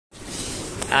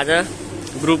आज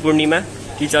Guru Purnima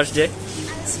teachers day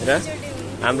र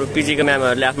हाम्रो पिजीको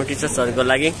म्यामहरुले आफ्नो टिचर्सहरुको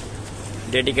लागि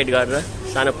डेडिकेट गरेर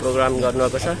सानो प्रोग्राम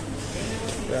गर्नुभएको छ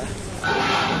र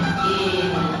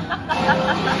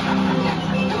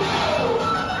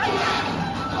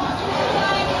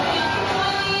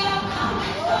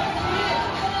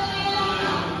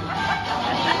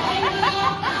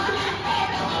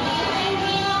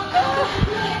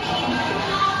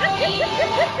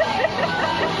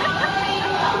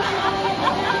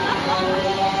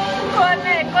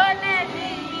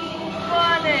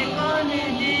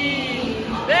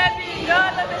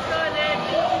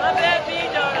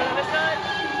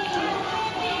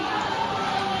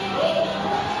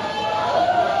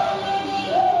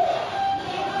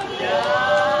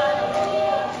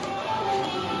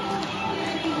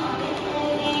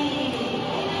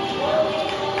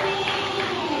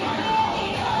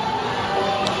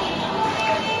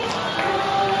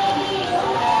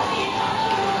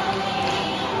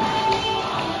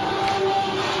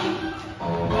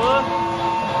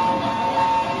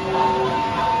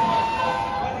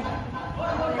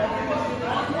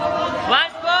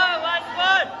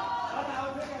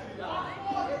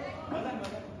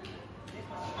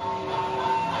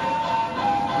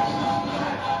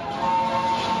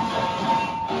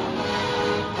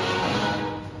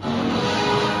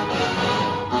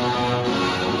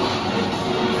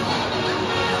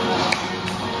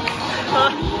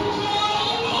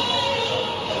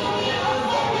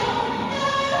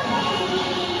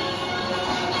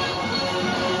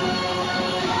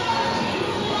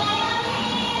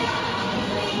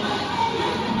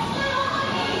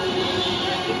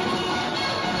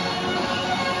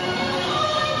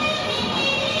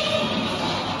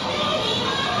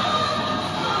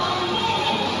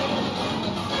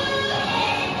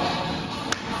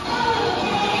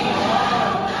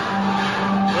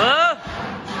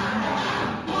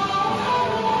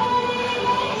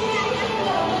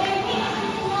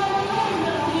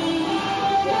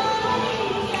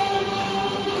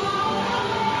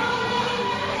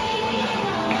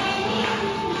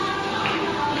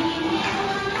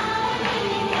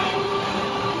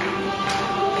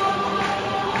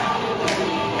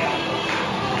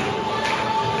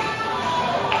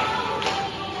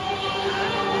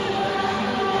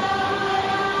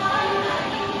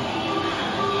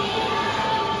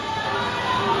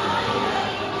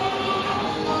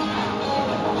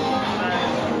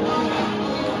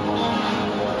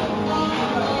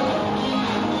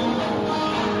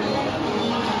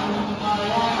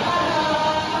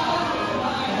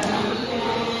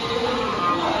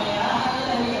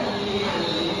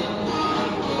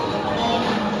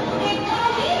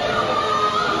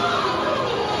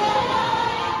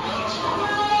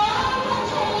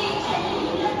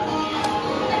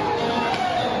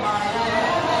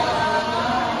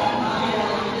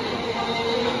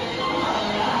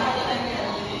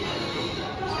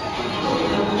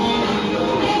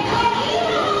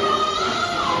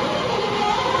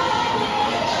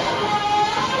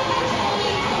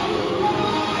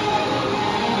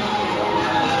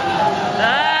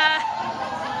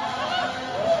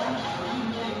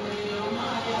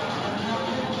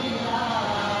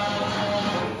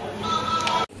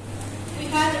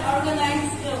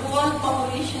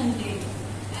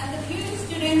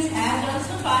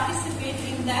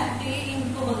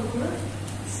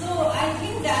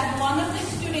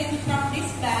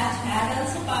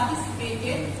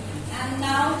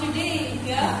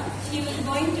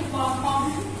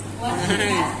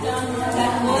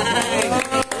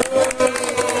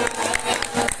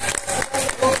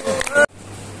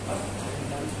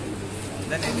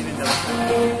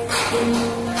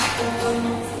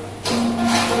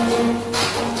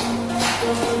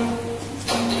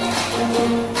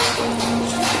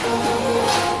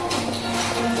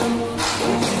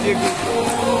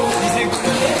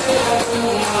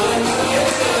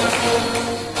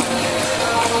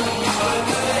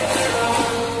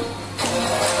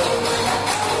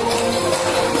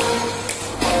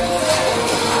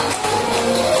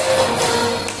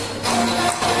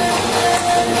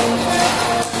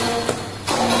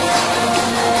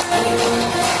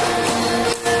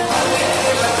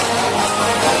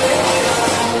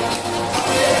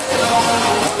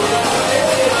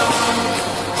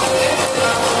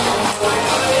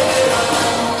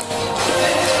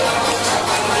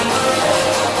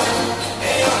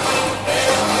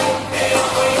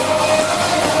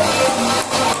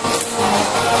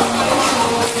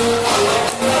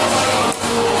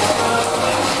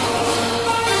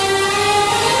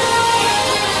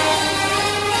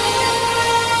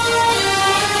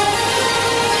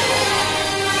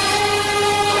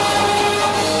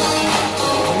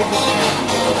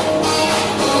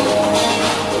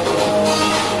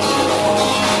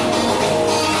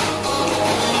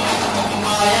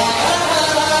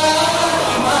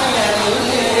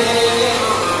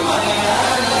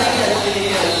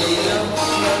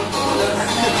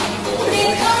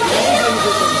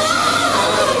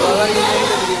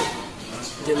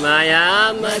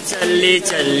चल्ली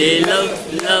चल्ली लौ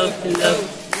लौ लौ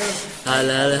हल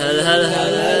हल हल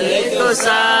हल हलको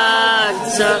साग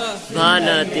छ भन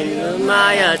तिम्रो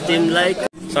माया तिमीलाई।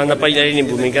 सबभन्दा पहिला नि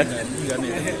भूमिका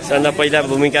सबभन्दा पहिला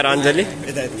भूमिका र अञ्जली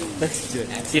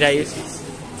चिरायो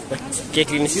केक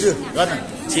लिनु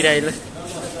चिरायो ल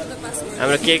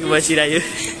हाम्रो केक भयो चिरायो।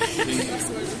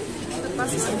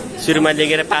 सुरुमा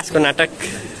लेखेर पासको नाटक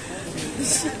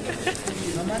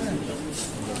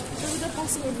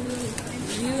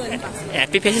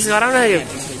ह्याप्पी फेसेस गराउन यो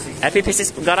ह्याप्पी फेसेस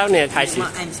गराउने खाइसी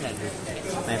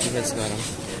ह्याप्पी फेसेस गराउँ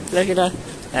लेखेर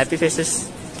ह्याप्पी फेसेस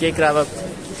केक र अब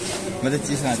म त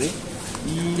चिज खाँदै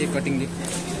केक कटिङ दे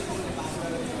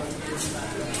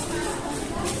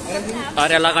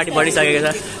अरे अगाडि बढिसकेको छ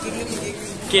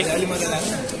केक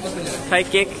खै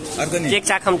केक केक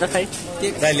चाखम त खै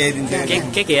केक ल्याइदिन्छ केक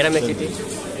केक हेर म केटी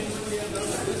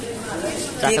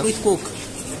cake with Coke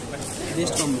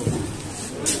best combo.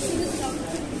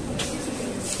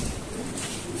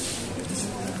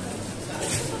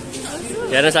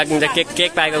 हेर्न सकिन्छ केक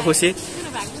केक पाएको खुसी।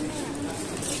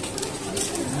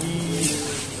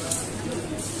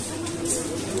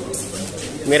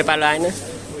 मेरो पालो आएन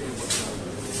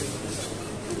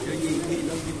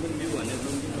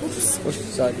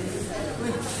सरी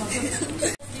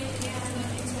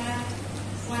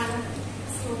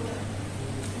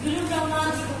गुरु ब्रह्मा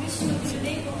जीव विष्णु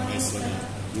गुरुदेव महेश्वर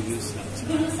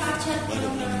गुरु साक्षात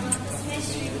परब्रह्म तस्मै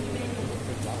श्री गुरुवे नमः।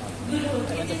 Guru,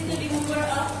 it is the remover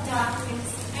of darkness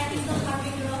and is the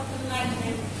harbinger of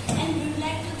enlightenment. And we would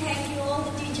like to thank you all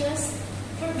the teachers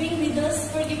for being with us,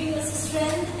 for giving us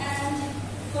strength and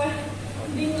for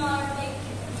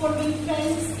being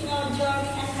friends in our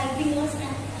journey and helping us,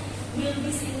 and we will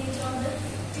be seeing each other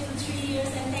till 3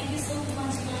 years, and thank you so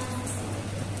much, ma'am.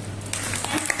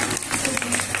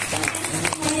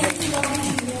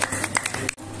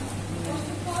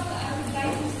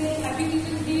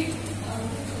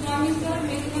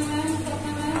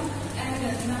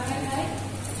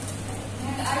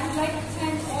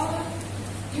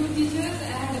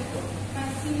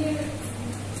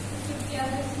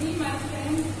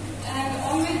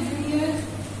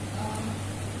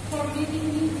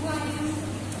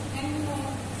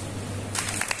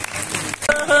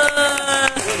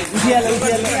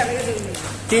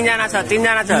 तीनजना छ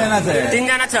तीनजना छ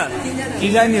तीनजना छ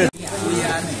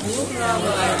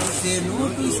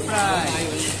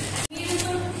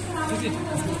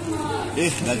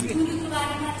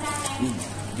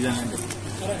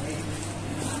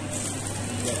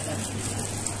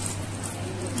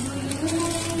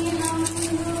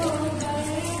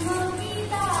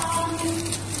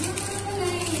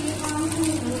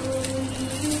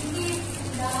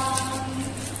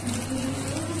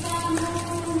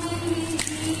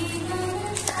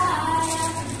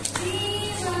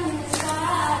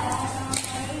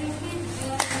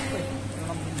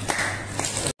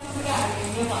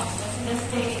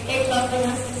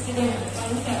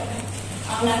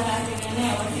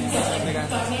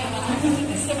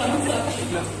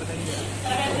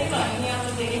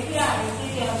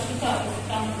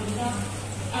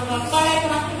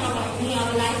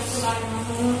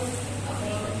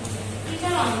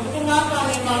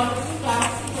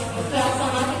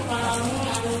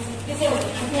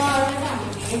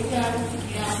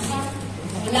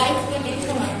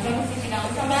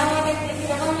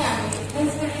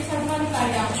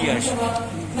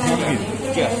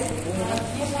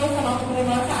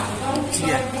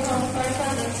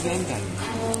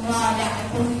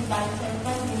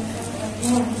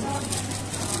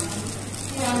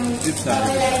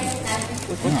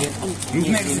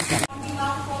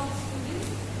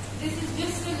This is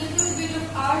just a little bit of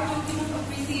our token of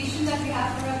appreciation that we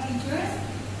have for our teachers.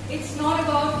 It's not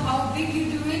about how big you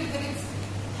do it, but it's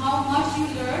how much you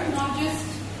learn, not just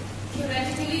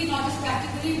theoretically, not just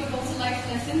practically, but also life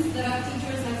lessons that our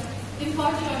teachers have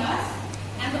imparted on us,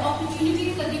 and the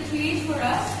opportunities that they create for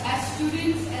us as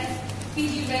students, as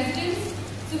PG residents.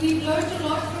 So we've learned a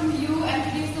lot from you, and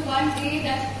today is the one day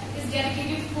that is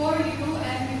dedicated for you,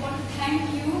 and we want to thank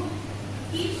you,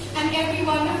 each and every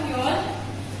one of you all,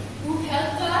 who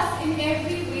helped us in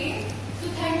every way. So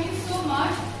thank you so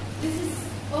much. This is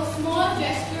a small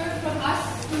gesture from us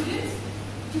students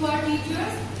to our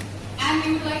teachers, and we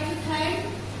would like to thank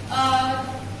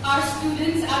our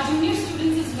students, our junior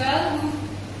students as well, who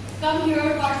come here,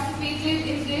 participated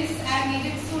in this and made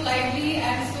it so lively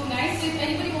and so nice. So if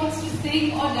anybody wants to sing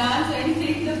or dance or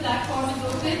anything, the platform is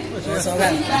open.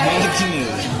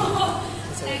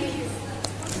 Thank you.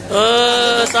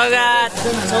 सौगात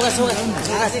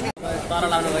तर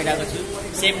लाउन गइरहेको छु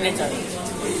safe नै छ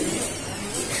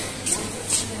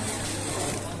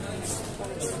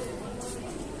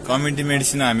community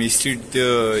medicine हामी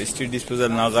street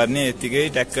disposal नगर्ने यतिकै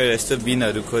ट्याक्क यस्तो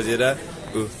बिनहरू खोजेर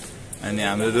अनि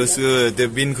हाम्रो दोस्रो त्यो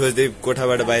बिन खोज्दै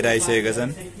कोठाबाट बाहिर आइसकेका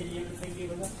छन्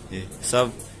सब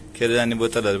खेर जाने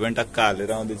बोतलहरू पनि टक्क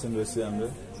हालेर आउँदैछन् दोस्रो हाम्रो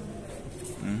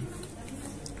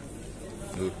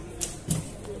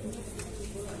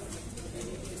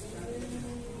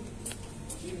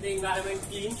environment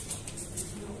clean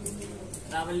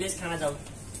अब लेस खाना जाऊ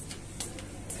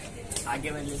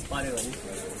आगे में लेस पर्यो भने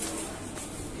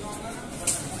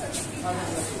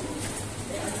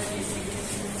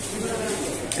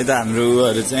यता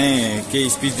हाम्रोहरू चाहिँ केही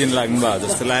स्पिच दिन लाग्नु भयो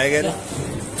जस्तो लाग्यो क्या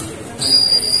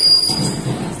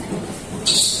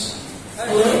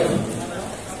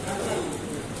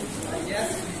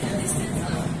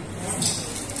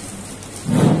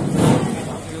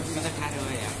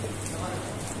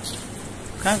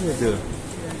कहाँ गयो त्यो